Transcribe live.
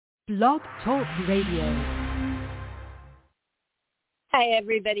Blog Talk Radio. Hi,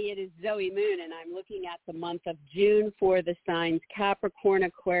 everybody. It is Zoe Moon, and I'm looking at the month of June for the signs Capricorn,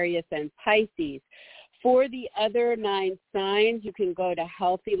 Aquarius, and Pisces. For the other 9 signs, you can go to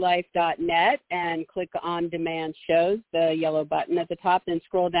healthylife.net and click on Demand Shows, the yellow button at the top, then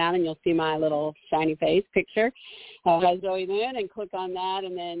scroll down, and you'll see my little shiny face picture of Zoe Moon, and click on that,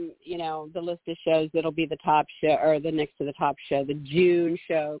 and then, the list of shows, it'll be the top show, or the next to the top show, the June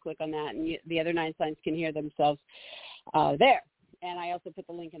show. Click on that, and the other 9 signs can hear themselves there. And I also put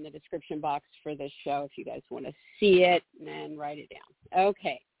the link in the description box for this show if you guys want to see it and write it down.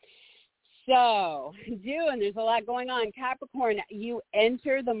 Okay. So, June, there's a lot going on. Capricorn, you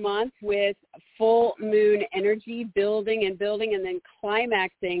enter the month with full moon energy, building, and then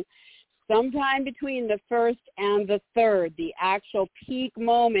climaxing sometime between the 1st and the 3rd. The actual peak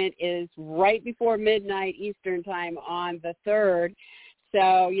moment is right before midnight Eastern time on the 3rd.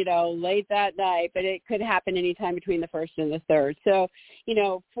 So, late that night, but it could happen anytime between the 1st and the 3rd. So,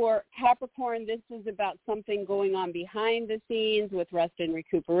 for Capricorn, this is about something going on behind the scenes with rest and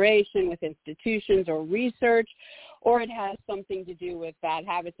recuperation, with institutions or research, or it has something to do with bad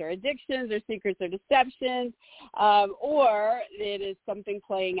habits or addictions or secrets or deceptions, or it is something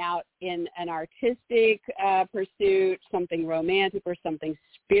playing out in an artistic pursuit, something romantic or something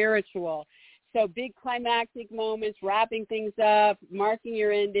spiritual. So big climactic moments, wrapping things up, marking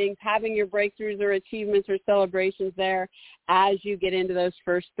your endings, having your breakthroughs or achievements or celebrations there as you get into those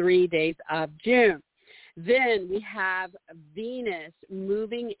first 3 days of June. Then we have Venus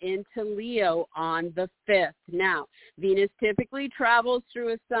moving into Leo on the 5th. Now, Venus typically travels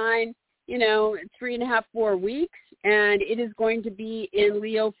through a sign, 3.5, 4 weeks, and it is going to be in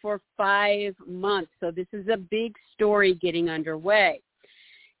Leo for 5 months. So this is a big story getting underway.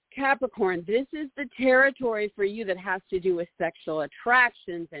 Capricorn, this is the territory for you that has to do with sexual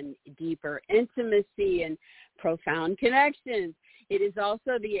attractions and deeper intimacy and profound connections. It is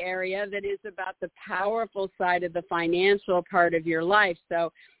also the area that is about the powerful side of the financial part of your life.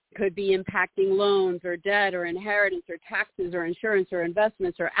 So it could be impacting loans or debt or inheritance or taxes or insurance or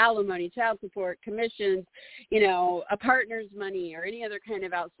investments or alimony, child support, commissions, a partner's money or any other kind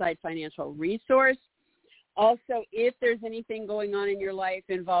of outside financial resource. Also, if there's anything going on in your life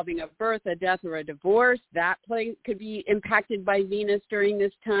involving a birth, a death, or a divorce, that could be impacted by Venus during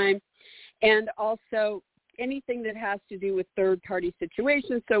this time. And also anything that has to do with third-party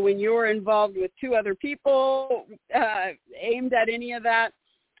situations. So when you're involved with 2 other people aimed at any of that,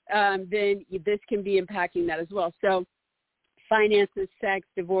 then this can be impacting that as well. So finances, sex,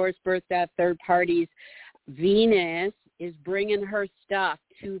 divorce, birth, death, third parties. Venus is bringing her stuff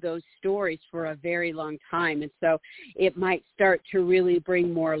to those stories for a very long time. And so it might start to really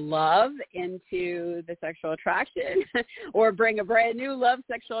bring more love into the sexual attraction or bring a brand new love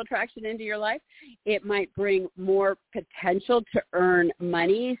sexual attraction into your life. It might bring more potential to earn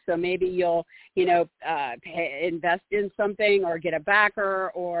money. So maybe you'll, invest in something or get a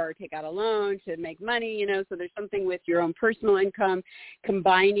backer or take out a loan to make money, so there's something with your own personal income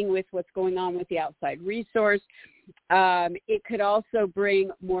combining with what's going on with the outside resource. It could also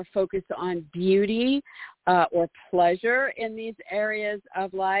bring more focus on beauty or pleasure in these areas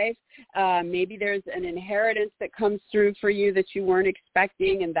of life. Maybe there's an inheritance that comes through for you that you weren't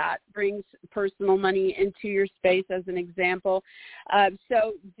expecting, and that brings personal money into your space as an example.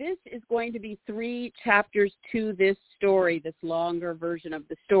 So this is going to be 3 chapters to this story, this longer version of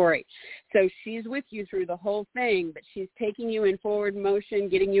the story. So she's with you through the whole thing, but she's taking you in forward motion,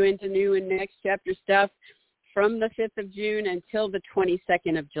 getting you into new and next chapter stuff from the 5th of June until the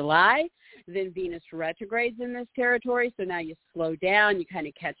 22nd of July. Then Venus retrogrades in this territory, so now you slow down, you kind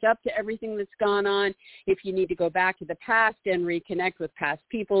of catch up to everything that's gone on. If you need to go back to the past and reconnect with past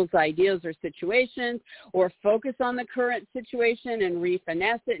people's ideas or situations, or focus on the current situation and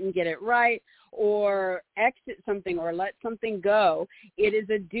refinesse it and get it right, or exit something or let something go, it is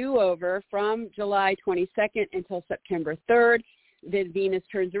a do-over from July 22nd until September 3rd. Then Venus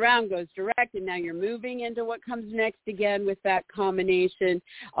turns around, goes direct, and now you're moving into what comes next again with that combination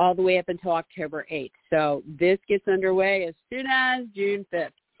all the way up until October 8th. So this gets underway as soon as June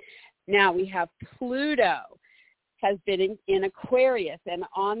 5th. Now we have Pluto has been in Aquarius, and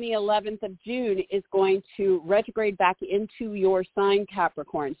on the 11th of June is going to retrograde back into your sign,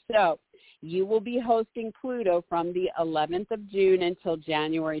 Capricorn. So you will be hosting Pluto from the 11th of June until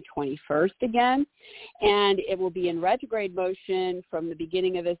January 21st again, and it will be in retrograde motion from the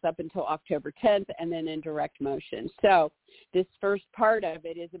beginning of this up until October 10th, and then in direct motion. So this first part of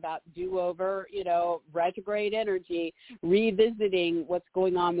it is about do-over, retrograde energy, revisiting what's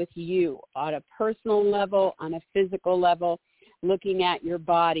going on with you on a personal level, on a physical level, looking at your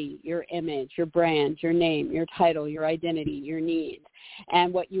body, your image, your brand, your name, your title, your identity, your needs,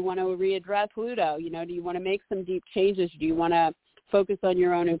 and what you want to readdress Pluto. Do you want to make some deep changes? Do you want to focus on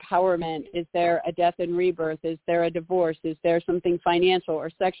your own empowerment? Is there a death and rebirth? Is there a divorce? Is there something financial or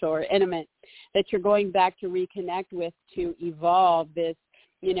sexual or intimate that you're going back to reconnect with to evolve this,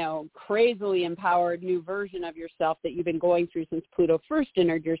 crazily empowered new version of yourself that you've been going through since Pluto first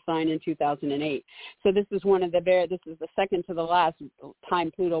entered your sign in 2008. So this is this is the second to the last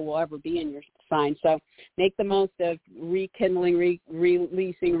time Pluto will ever be in your sign. So make the most of rekindling,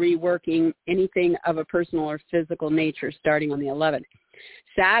 releasing, reworking anything of a personal or physical nature starting on the 11th.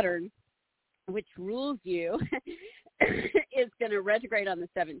 Saturn, which rules you, is going to retrograde on the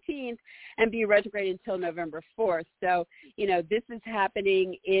 17th and be retrograde until November 4th. So, this is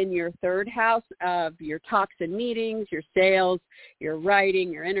happening in your third house of your talks and meetings, your sales, your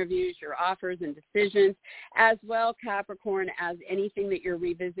writing, your interviews, your offers and decisions, as well, Capricorn, as anything that you're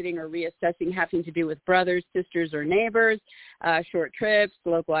revisiting or reassessing having to do with brothers, sisters, or neighbors, short trips,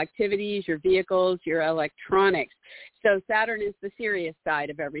 local activities, your vehicles, your electronics. So Saturn is the serious side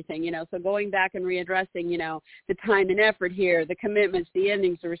of everything, so going back and readdressing, the time and effort here, the commitments, the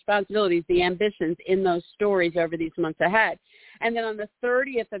endings, the responsibilities, the ambitions in those stories over these months ahead. And then on the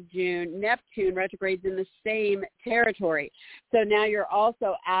 30th of June, Neptune retrogrades in the same territory. So now you're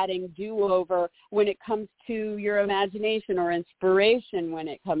also adding do-over when it comes to your imagination or inspiration when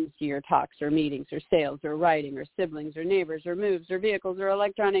it comes to your talks or meetings or sales or writing or siblings or neighbors or moves or vehicles or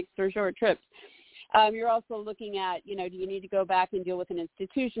electronics or short trips. You're also looking at, do you need to go back and deal with an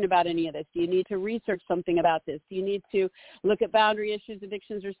institution about any of this? Do you need to research something about this? Do you need to look at boundary issues,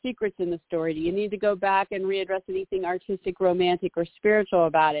 addictions, or secrets in the story? Do you need to go back and readdress anything artistic, romantic, or spiritual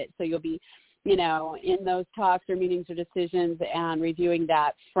about it? So you'll be, in those talks or meetings or decisions and reviewing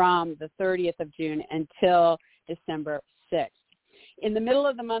that from the 30th of June until December 6th. In the middle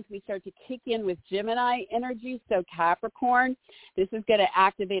of the month, we start to kick in with Gemini energy. So Capricorn, this is going to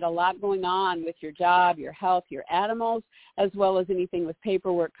activate a lot going on with your job, your health, your animals, as well as anything with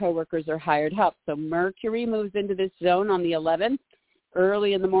paperwork, coworkers, or hired help. So Mercury moves into this zone on the 11th,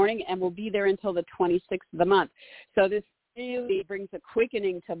 early in the morning, and will be there until the 26th of the month. So this really brings a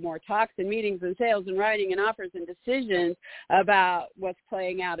quickening to more talks and meetings and sales and writing and offers and decisions about what's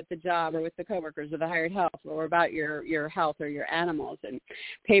playing out at the job or with the coworkers or the hired help or about your health or your animals and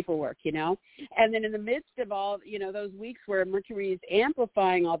paperwork, And then in the midst of all, those weeks where Mercury is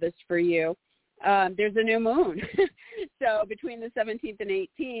amplifying all this for you, there's a new moon. So between the 17th and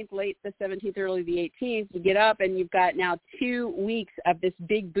 18th, late the 17th, early the 18th, you get up and you've got now 2 weeks of this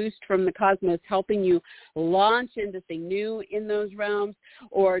big boost from the cosmos helping you launch into something new in those realms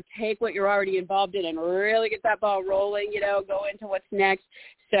or take what you're already involved in and really get that ball rolling, go into what's next.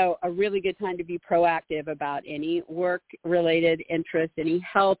 So a really good time to be proactive about any work-related interests, any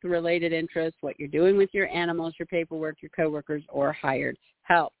health-related interests, what you're doing with your animals, your paperwork, your coworkers, or hired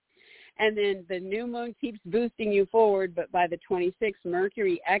help. And then the new moon keeps boosting you forward, but by the 26th,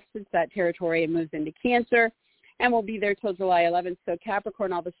 Mercury exits that territory and moves into Cancer and will be there till July 11th. So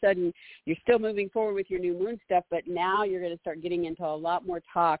Capricorn, all of a sudden, you're still moving forward with your new moon stuff, but now you're going to start getting into a lot more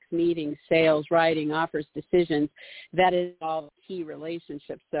talks, meetings, sales, writing, offers, decisions. That is all key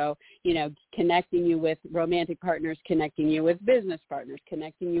relationships. So, connecting you with romantic partners, connecting you with business partners,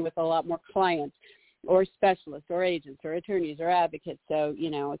 connecting you with a lot more clients, or specialists or agents or attorneys or advocates. So,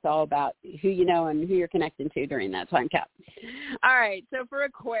 it's all about who you know and who you're connecting to during that time cap. All right. So for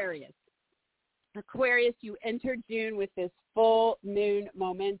Aquarius, you enter June with this full moon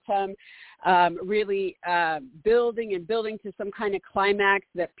momentum, really building to some kind of climax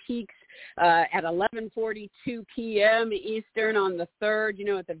that peaks at 11:42 p.m. Eastern on the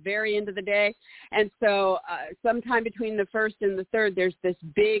 3rd, at the very end of the day. And so sometime between the 1st and the 3rd, there's this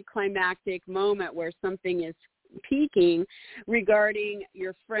big climactic moment where something is peaking regarding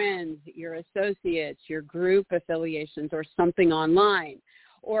your friends, your associates, your group affiliations, or something online,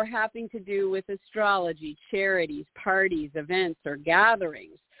 or having to do with astrology, charities, parties, events, or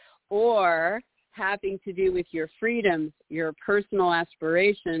gatherings, or having to do with your freedoms, your personal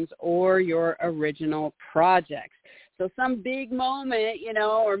aspirations, or your original projects. So some big moment,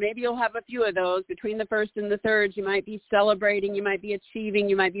 or maybe you'll have a few of those between the 1st and the 3rd. You might be celebrating, you might be achieving,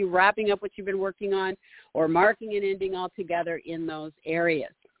 you might be wrapping up what you've been working on, or marking an ending altogether in those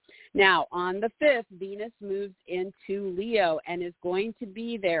areas. Now, on the 5th, Venus moves into Leo and is going to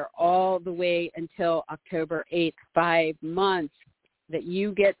be there all the way until October 8th, 5 months that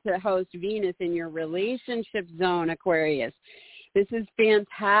you get to host Venus in your relationship zone, Aquarius. This is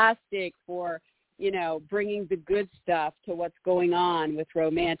fantastic for, bringing the good stuff to what's going on with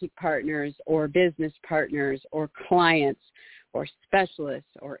romantic partners or business partners or clients or specialists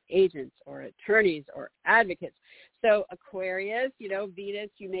or agents or attorneys or advocates. So Aquarius, Venus,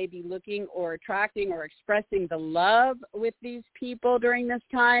 you may be looking or attracting or expressing the love with these people during this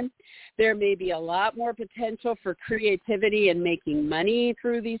time. There may be a lot more potential for creativity and making money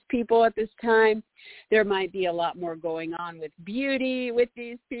through these people at this time. There might be a lot more going on with beauty with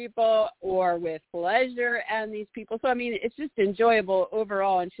these people or with pleasure and these people. So, it's just enjoyable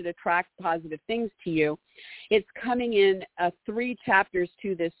overall and should attract positive things to you. It's coming in 3 chapters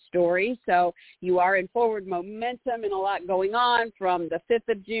to this story. So you are in forward momentum and a lot going on from the 5th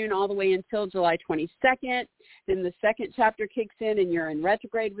of June all the way until July 22nd. Then the second chapter kicks in and you're in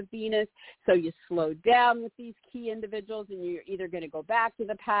retrograde with Venus. So you slow down with these key individuals and you're either going to go back to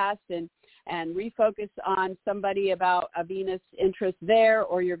the past and refocus on somebody about a Venus interest there,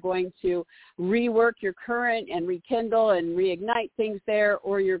 or you're going to rework your current and rekindle and reignite things there,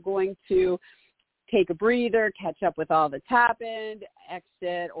 or you're going to take a breather, catch up with all that's happened,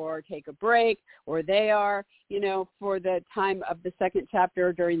 exit or take a break, or they are, for the time of the second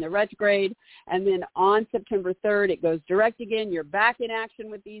chapter during the retrograde. And then on September 3rd, it goes direct again. You're back in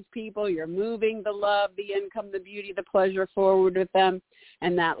action with these people. You're moving the love, the income, the beauty, the pleasure forward with them.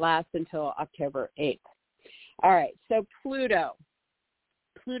 And that lasts until October 8th. All right, so Pluto.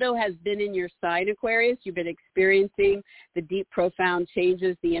 Pluto has been in your sign, Aquarius. You've been experiencing the deep, profound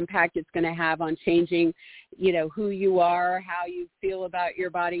changes, the impact it's going to have on changing, who you are, how you feel about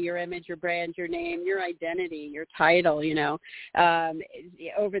your body, your image, your brand, your name, your identity, your title,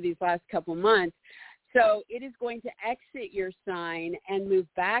 over these last couple months. So it is going to exit your sign and move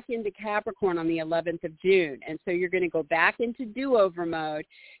back into Capricorn on the 11th of June. And so you're going to go back into do-over mode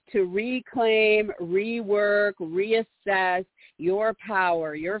to reclaim, rework, reassess your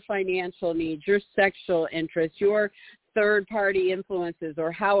power, your financial needs, your sexual interests, your third-party influences,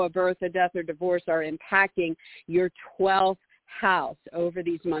 or how a birth, a death, or divorce are impacting your 12th house over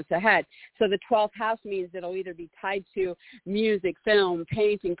these months ahead. So the 12th house means it'll either be tied to music, film,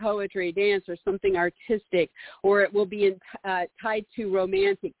 painting, poetry, dance, or something artistic, or it will be tied to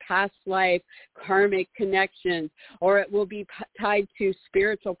romantic, past life, karmic connections, or it will be tied to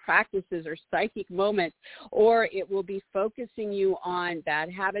spiritual practices or psychic moments, or it will be focusing you on bad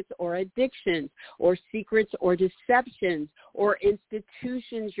habits or addictions or secrets or deceptions or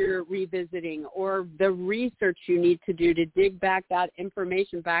institutions you're revisiting or the research you need to do to dig back that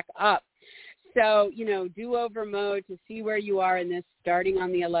information back up. So, do-over mode to see where you are in this. Starting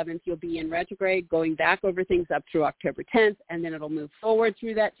on the 11th, you'll be in retrograde, going back over things up through October 10th, and then it'll move forward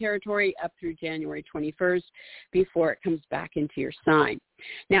through that territory up through January 21st before it comes back into your sign.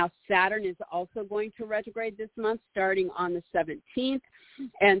 Now, Saturn is also going to retrograde this month starting on the 17th,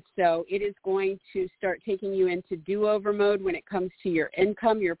 and so it is going to start taking you into do-over mode when it comes to your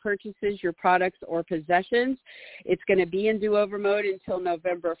income, your purchases, your products, or possessions. It's going to be in do-over mode until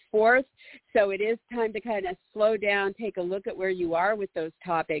November 4th, so it is time to kind of slow down, take a look at where you are with those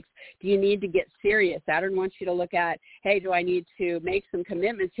topics. Do you need to get serious? Saturn wants you to look at, hey, do I need to make some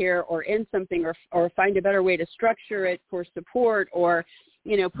commitments here or end something or find a better way to structure it for support or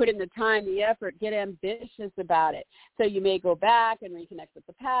put in the time, the effort, get ambitious about it. So you may go back and reconnect with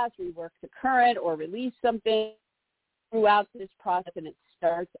the past, rework the current, or release something throughout this process, and it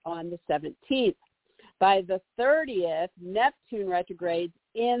starts on the 17th. By the 30th, Neptune retrogrades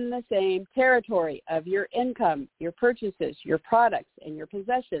in the same territory of your income, your purchases, your products, and your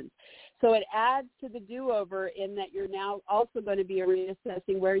possessions. So it adds to the do-over in that you're now also going to be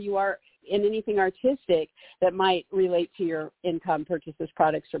reassessing where you are in anything artistic that might relate to your income, purchases,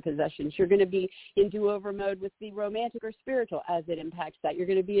 products, or possessions. You're going to be in do-over mode with the romantic or spiritual as it impacts that. You're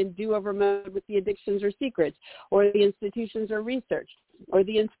going to be in do-over mode with the addictions or secrets or the institutions or research or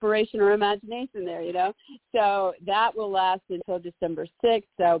the inspiration or imagination there, So that will last until December 6th.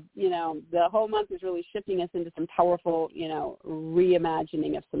 So, the whole month is really shifting us into some powerful,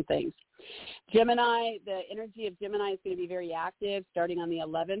 reimagining of some things. Gemini, the energy of Gemini is going to be very active starting on the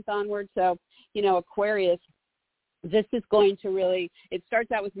 11th onward. So, Aquarius, this is going to really, it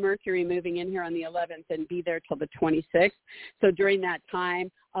starts out with Mercury moving in here on the 11th and be there till the 26th. So during that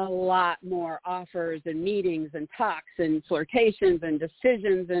time, a lot more offers and meetings and talks and flirtations and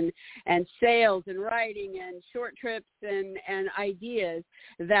decisions and sales and writing and short trips and ideas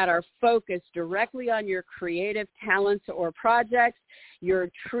that are focused directly on your creative talents or projects, your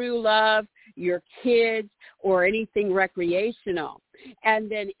true love, your kids, or anything recreational. And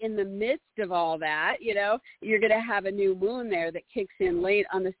then in the midst of all that, you're going to have a new moon there that kicks in late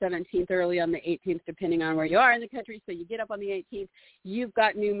on the 17th, early on the 18th, depending on where you are in the country. So you get up on the 18th, you've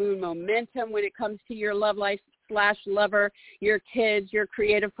got new moon momentum when it comes to your love life, spouse/lover, your kids, your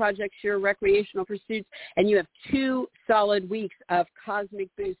creative projects, your recreational pursuits, and you have 2 solid weeks of cosmic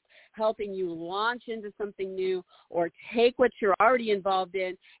boost helping you launch into something new or take what you're already involved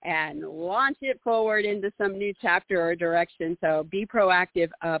in and launch it forward into some new chapter or direction. So be proactive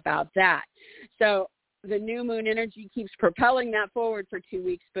about that. So the new moon energy keeps propelling that forward for 2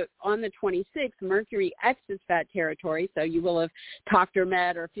 weeks, but on the 26th, Mercury exits that territory, so you will have talked or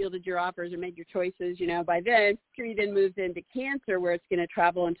met or fielded your offers or made your choices, by then. Mercury then moves into Cancer, where it's going to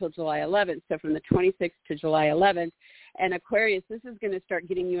travel until July 11th, so from the 26th to July 11th. And Aquarius, this is going to start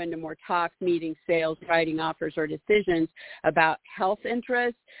getting you into more talks, meetings, sales, writing offers, or decisions about health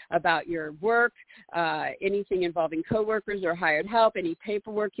interests, about your work, anything involving coworkers or hired help, any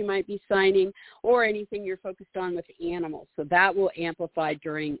paperwork you might be signing, or anything you're focused on with animals. So that will amplify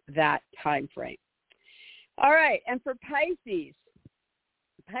during that time frame. All right, and for Pisces,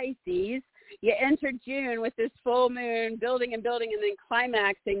 you enter June with this full moon building and building and then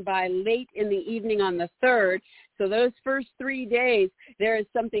climaxing by late in the evening on the 3rd. So those first 3 days, there is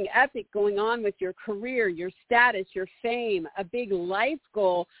something epic going on with your career, your status, your fame, a big life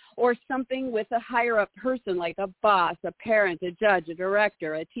goal, or something with a higher up person like a boss, a parent, a judge, a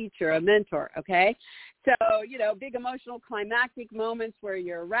director, a teacher, a mentor, okay? So, big emotional climactic moments where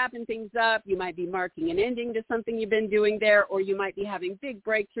you're wrapping things up. You might be marking an ending to something you've been doing there, or you might be having big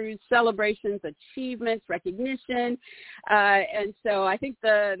breakthroughs, celebrations, achievements, recognition. And so I think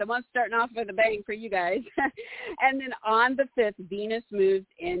the month's starting off with a bang for you guys. And then on the 5th, Venus moves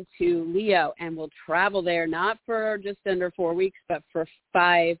into Leo and will travel there not for just under 4 weeks, but for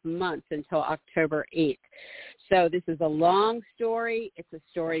 5 months until October 8th. So this is a long story. It's a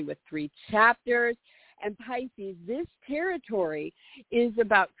story with 3 chapters. And Pisces, this territory is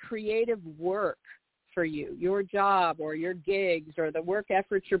about creative work for you, your job or your gigs or the work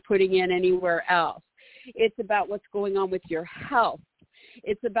efforts you're putting in anywhere else. It's about what's going on with your health.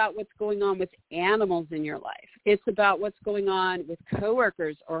 It's about what's going on with animals in your life. It's about what's going on with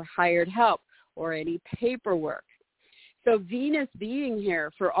coworkers or hired help or any paperwork. So Venus being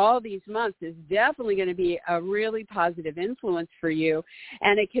here for all these months is definitely going to be a really positive influence for you.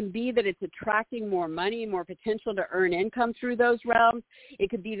 And it can be that it's attracting more money, more potential to earn income through those realms.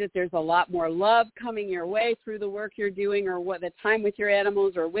 It could be that there's a lot more love coming your way through the work you're doing or the time with your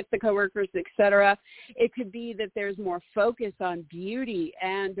animals or with the coworkers, etc. It could be that there's more focus on beauty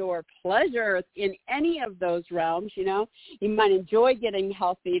and or pleasure in any of those realms. You might enjoy getting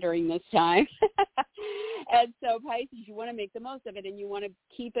healthy during this time. And so Pisces, you want to make the most of it, and you want to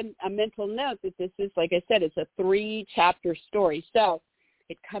keep a mental note that this is, like I said, it's a 3-chapter story. So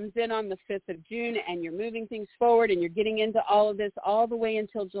it comes in on the 5th of June, and you're moving things forward, and you're getting into all of this all the way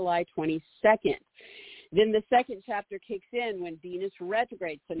until July 22nd. Then the 2nd chapter kicks in when Venus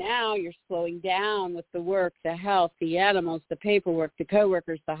retrogrades. So now you're slowing down with the work, the health, the animals, the paperwork, the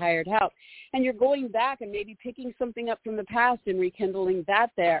coworkers, the hired help. And you're going back and maybe picking something up from the past and rekindling that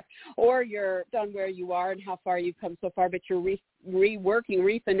there. Or you're done where you are and how far you've come so far, but you're reworking,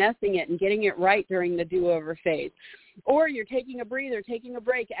 refinessing it and getting it right during the do-over phase. Or you're taking a breather, taking a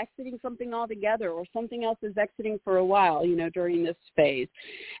break, exiting something altogether, or something else is exiting for a while, during this phase.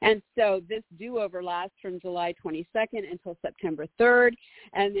 And so this do-over lasts from July 22nd until September 3rd.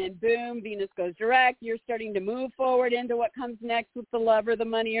 And then boom, Venus goes direct. You're starting to move forward into what comes next with the love or the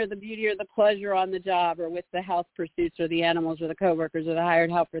money or the beauty or the pleasure on the job or with the health pursuits or the animals or the coworkers or the hired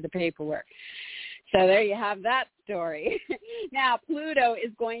help or the paperwork. So there you have that story. Now, Pluto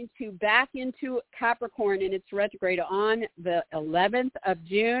is going to back into Capricorn in its retrograde on the 11th of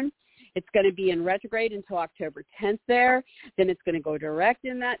June. It's going to be in retrograde until October 10th there. Then it's going to go direct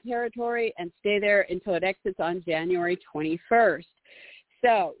in that territory and stay there until it exits on January 21st.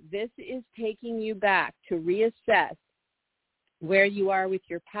 So this is taking you back to reassess where you are with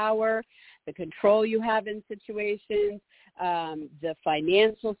your power, the control you have in situations, the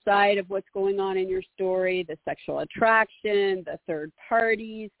financial side of what's going on in your story, the sexual attraction, the third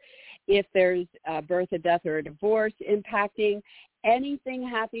parties, if there's a birth, a death, or a divorce impacting, anything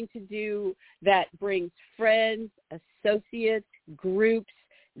having to do that brings friends, associates, groups,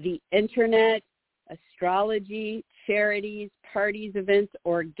 the internet, astrology, charities, parties, events,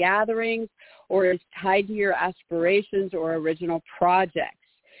 or gatherings, or is tied to your aspirations or original projects.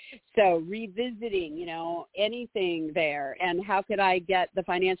 So revisiting, anything there, and how could I get the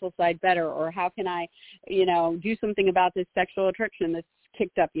financial side better, or how can I, do something about this sexual attraction that's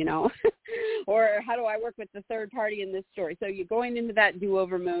kicked up, or how do I work with the third party in this story? So you're going into that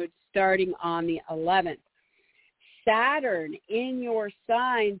do-over mode starting on the 11th. Saturn in your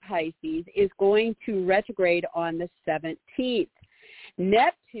sign, Pisces, is going to retrograde on the 17th.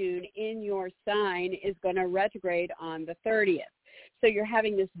 Neptune in your sign is going to retrograde on the 30th. So you're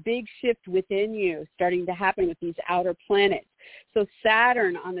having this big shift within you starting to happen with these outer planets. So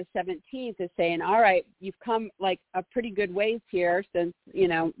Saturn on the 17th is saying, all right, you've come like a pretty good ways here since,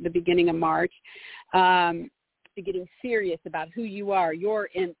 the beginning of March. Getting serious about who you are, your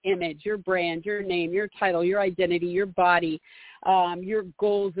image, your brand, your name, your title, your identity, your body, your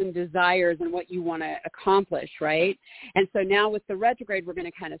goals and desires and what you want to accomplish, right? And so now with the retrograde, we're going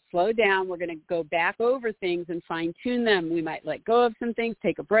to kind of slow down. We're going to go back over things and fine-tune them. We might let go of some things,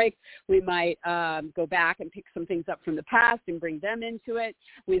 take a break. We might go back and pick some things up from the past and bring them into it.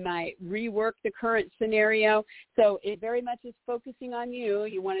 We might rework the current scenario. So it very much is focusing on you.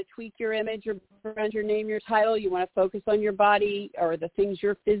 You want to tweak your image, your brand, your name, your title. You want to focus on your body or the things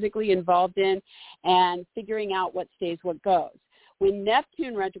you're physically involved in and figuring out what stays, what goes. When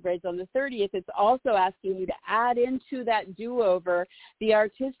Neptune retrogrades on the 30th, it's also asking you to add into that do-over the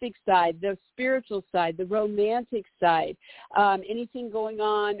artistic side, the spiritual side, the romantic side, anything going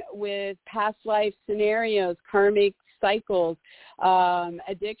on with past life scenarios, karmic cycles,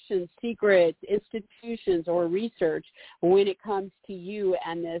 addictions, secrets, institutions, or research when it comes to you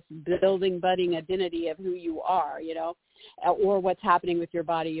and this building, budding identity of who you are, or what's happening with your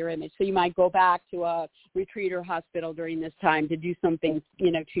body, your image. So you might go back to a retreat or hospital during this time to do something,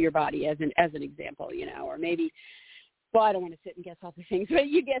 to your body as an example, or maybe, well, I don't want to sit and guess all the things, but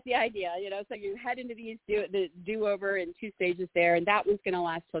you get the idea, So you head into these the do-over in 2 stages there, and that one's going to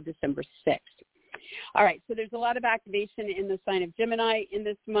last till December 6th. All right, so there's a lot of activation in the sign of Gemini in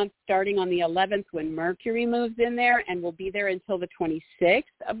this month, starting on the 11th when Mercury moves in there, and will be there until the 26th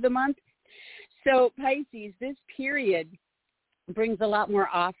of the month. So Pisces, this period brings a lot more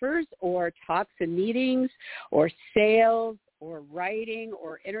offers or talks and meetings or sales or writing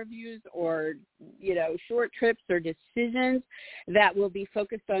or interviews or, short trips or decisions that will be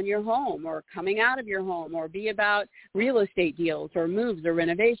focused on your home or coming out of your home or be about real estate deals or moves or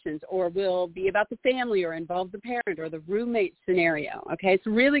renovations or will be about the family or involve the parent or the roommate scenario. Okay, it's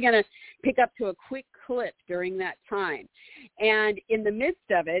really going to pick up to a quick clip during that time. And in the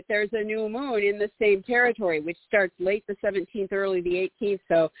midst of it, there's a new moon in the same territory, which starts late the 17th, early the 18th.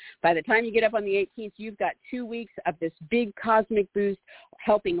 So by the time you get up on the 18th, you've got 2 weeks of this big cosmic boost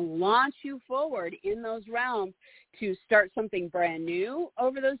helping launch you forward in those realms to start something brand new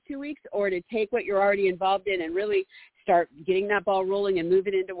over those 2 weeks or to take what you're already involved in and really start getting that ball rolling and move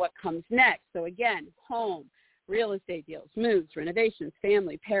it into what comes next. So again, home, real estate deals, moves, renovations,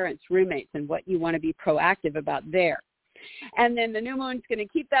 family, parents, roommates, and what you want to be proactive about there. And then the new moon's going to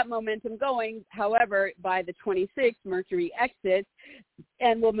keep that momentum going. However, by the 26th, Mercury exits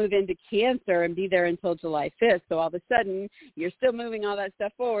and will move into Cancer and be there until July 5th. So all of a sudden, you're still moving all that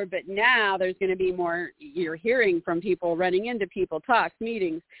stuff forward, but now there's going to be more, you're hearing from people, running into people, talks,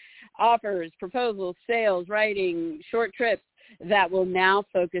 meetings, offers, proposals, sales, writing, short trips that will now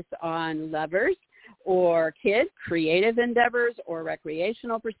focus on lovers or kids, creative endeavors, or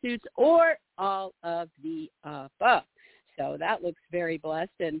recreational pursuits, or all of the above. So that looks very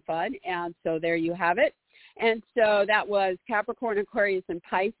blessed and fun. And so there you have it. And so that was Capricorn, Aquarius, and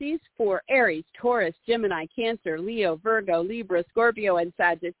Pisces for Aries, Taurus, Gemini, Cancer, Leo, Virgo, Libra, Scorpio, and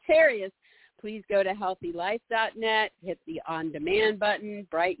Sagittarius. Please go to healthylife.net, hit the on-demand button,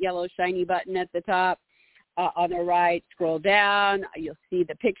 bright yellow shiny button at the top. On the right, scroll down. You'll see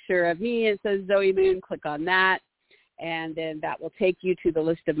the picture of me. It says Zoe Moon. Click on that. And then that will take you to the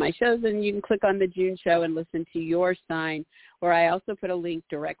list of my shows, and you can click on the June show and listen to your sign, where I also put a link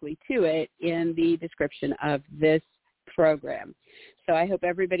directly to it in the description of this program. So I hope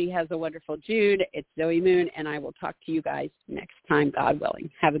everybody has a wonderful June. It's Zoe Moon, and I will talk to you guys next time, God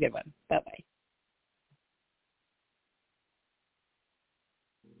willing. Have a good one. Bye-bye.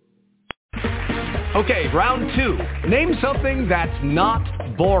 Okay, round 2. Name something that's not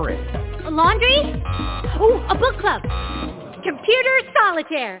boring. A laundry? Ooh, a book club. Computer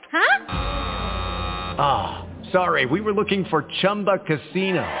solitaire, huh? Ah, sorry, we were looking for Chumba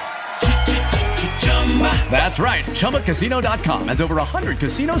Casino. That's right, ChumbaCasino.com has over 100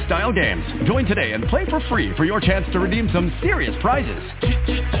 casino-style games. Join today and play for free for your chance to redeem some serious prizes.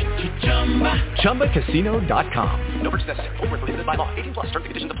 ChumbaCasino.com. No purchase necessary. Void where prohibited by law. 18+ terms and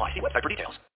conditions apply. See website for details.